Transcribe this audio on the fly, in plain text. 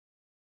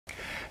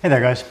Hey there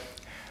guys,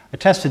 I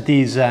tested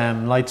these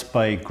lights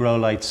by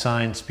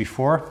growlightscience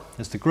before.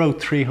 There's the Grow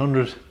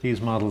 300, these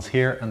models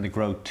here, and the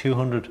Grow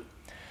 200.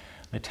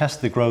 I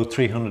tested the Grow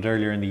 300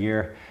 earlier in the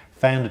year,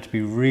 found it to be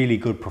really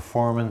good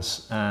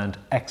performance and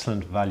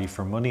excellent value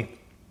for money,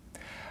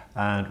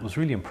 and was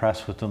really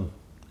impressed with them.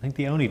 I think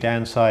the only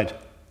downside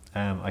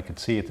I could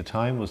see at the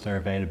time was their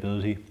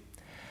availability,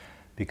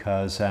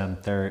 because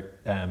they're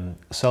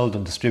sold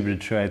and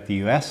distributed throughout the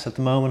US at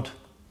the moment,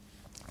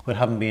 but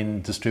haven't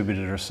been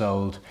distributed or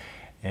sold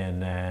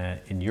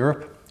in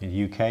Europe, in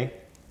the UK.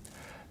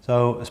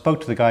 So I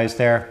spoke to the guys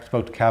there,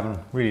 spoke to Kevin,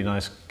 really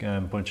nice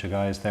bunch of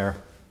guys there,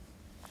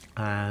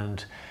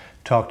 and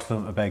talked to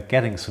them about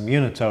getting some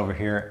units over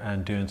here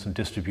and doing some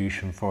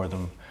distribution for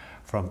them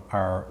from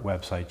our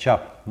website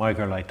shop,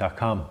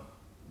 growlight.com.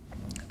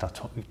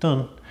 That's what we've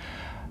done,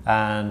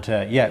 and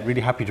yeah,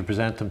 really happy to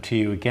present them to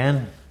you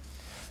again.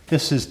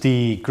 This is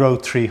the Grow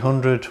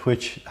 300,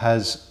 which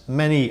has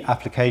many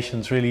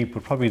applications really,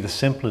 but probably the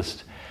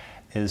simplest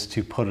is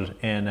to put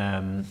it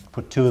in,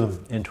 put two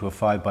of them into a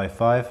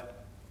 5x5.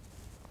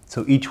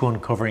 So each one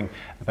covering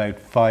about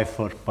 5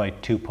 foot by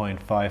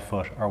 2.5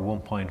 foot or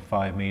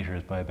 1.5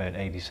 meters by about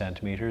 80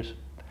 centimeters.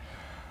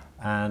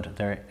 And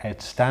they're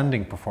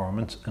outstanding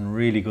performance and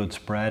really good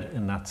spread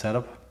in that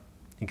setup.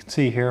 You can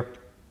see here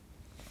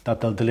that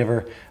they'll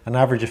deliver an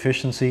average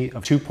efficiency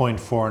of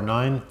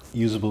 2.49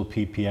 usable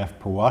ppf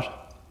per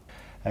watt,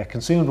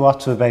 consumed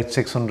watts of about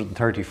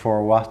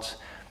 634 watts,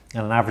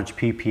 and an average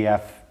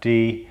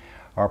ppfd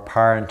or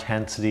power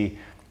intensity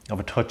of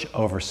a touch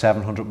over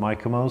 700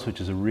 micromoles,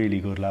 which is a really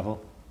good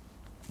level.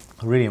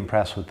 I'm really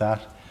impressed with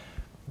that.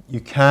 You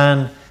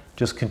can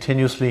just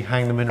continuously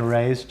hang them in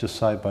arrays, just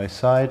side by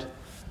side,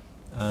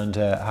 and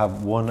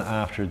have one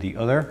after the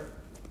other.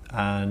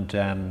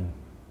 And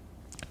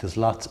there's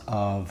lots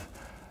of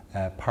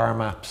power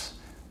maps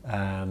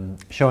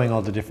showing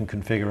all the different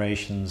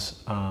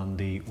configurations on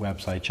the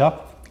website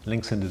shop.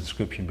 Links in the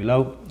description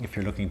below if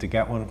you're looking to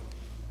get one.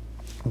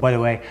 By the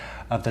way,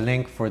 I have the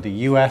link for the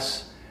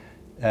US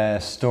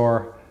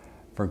store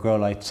for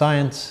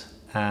growlightscience,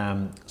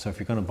 so if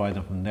you're going to buy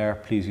them from there,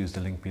 please use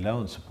the link below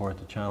and support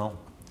the channel,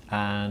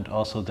 and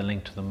also the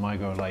link to the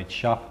growlight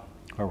shop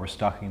where we're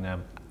stocking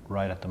them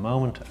right at the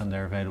moment, and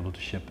they're available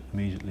to ship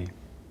immediately.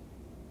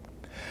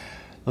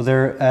 Well,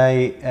 they're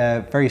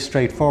a very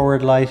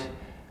straightforward light,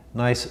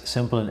 nice,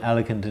 simple and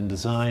elegant in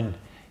design.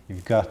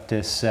 You've got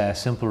this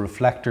simple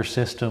reflector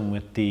system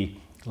with the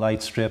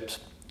light strips,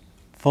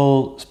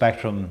 full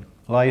spectrum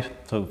light,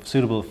 so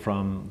suitable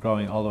from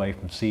growing all the way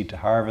from seed to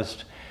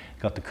harvest.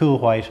 Got the cool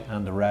white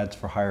and the reds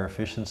for higher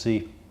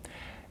efficiency.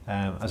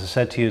 As I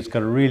said to you, it's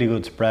got a really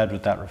good spread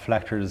with that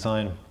reflector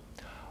design.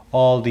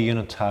 All the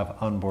units have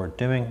onboard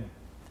dimming,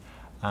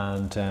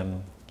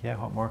 and yeah,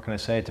 what more can I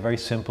say? It's a very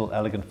simple,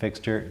 elegant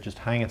fixture. Just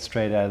hang it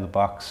straight out of the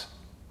box.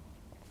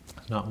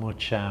 Not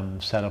much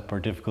setup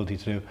or difficulty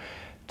to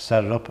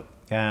set it up.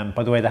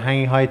 By the way, the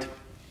hanging height,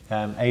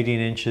 18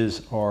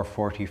 inches or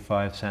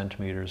 45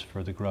 centimeters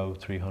for the Grow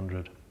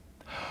 300.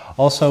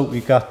 Also,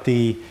 we've got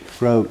the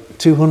Grow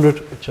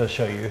 200, which I'll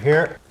show you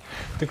here.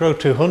 The Grow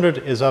 200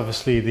 is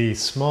obviously the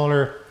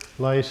smaller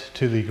light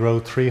to the Grow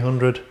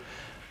 300.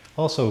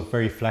 Also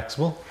very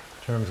flexible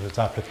in terms of its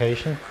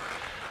application.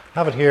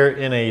 Have it here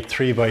in a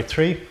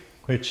 3x3,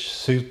 which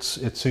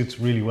suits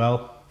really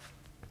well.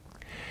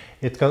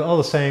 It's got all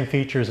the same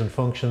features and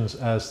functions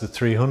as the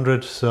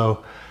 300,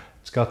 so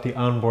it's got the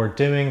onboard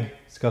dimming,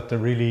 it's got the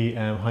really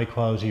high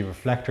quality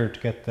reflector to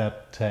get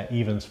that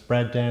even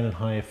spread down and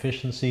high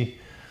efficiency,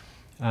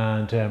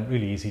 and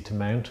really easy to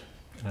mount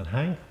and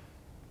hang,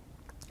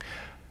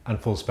 and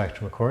full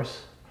spectrum of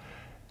course.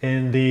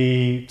 In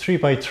the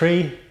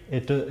 3x3,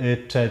 it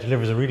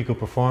delivers a really good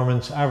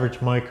performance. Average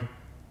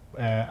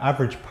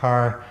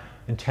power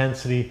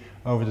intensity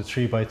over the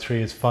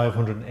 3x3 is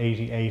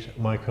 588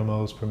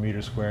 micromoles per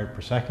meter squared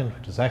per second,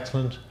 which is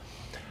excellent.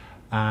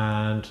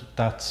 And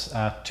that's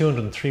at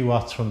 203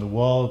 watts from the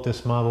wall,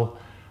 this model,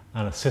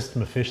 and a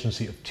system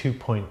efficiency of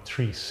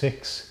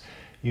 2.36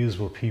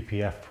 usable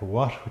ppf per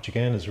watt, which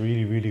again is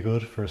really, really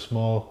good for a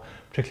small,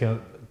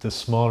 particularly the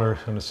smaller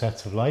kind of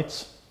sets of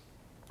lights.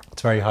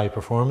 It's very high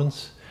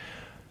performance.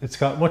 It's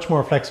got much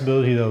more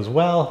flexibility though as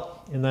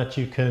well, in that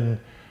you can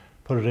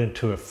put it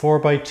into a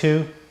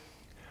 4x2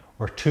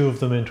 or two of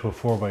them into a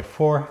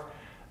 4x4,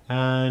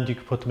 and you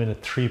can put them in a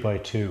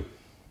 3x2.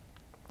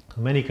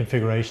 Many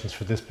configurations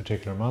for this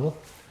particular model.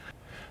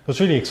 What's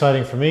really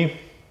exciting for me,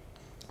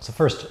 it's the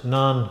first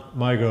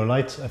non-MyGrow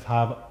lights I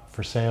have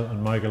for sale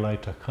on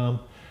growlight.com.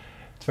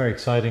 It's very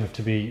exciting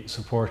to be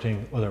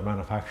supporting other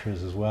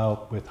manufacturers as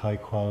well with high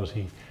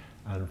quality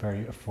and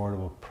very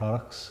affordable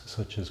products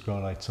such as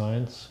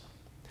growlightscience.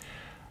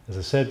 As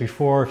I said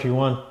before, if you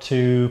want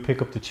to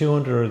pick up the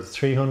 200 or the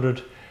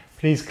 300,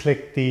 please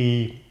click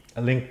the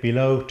link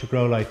below to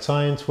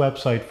growlightscience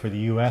website for the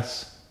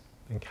US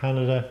and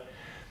Canada.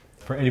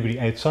 For anybody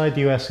outside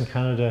the US and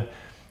Canada,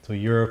 so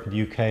Europe and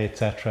the UK,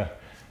 etc.,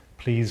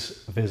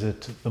 please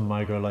visit the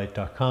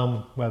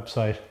growlight.com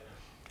website.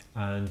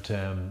 and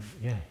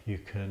yeah, you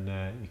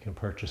can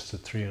purchase the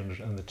 300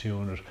 and the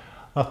 200.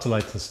 Lots of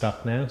lights in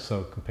stock now, so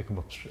you can pick them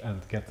up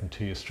and get them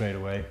to you straight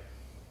away.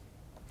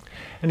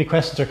 Any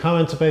questions or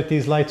comments about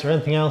these lights or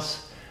anything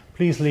else,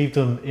 please leave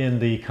them in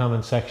the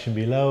comment section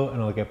below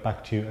and I'll get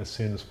back to you as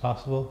soon as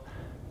possible.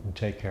 And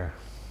take care.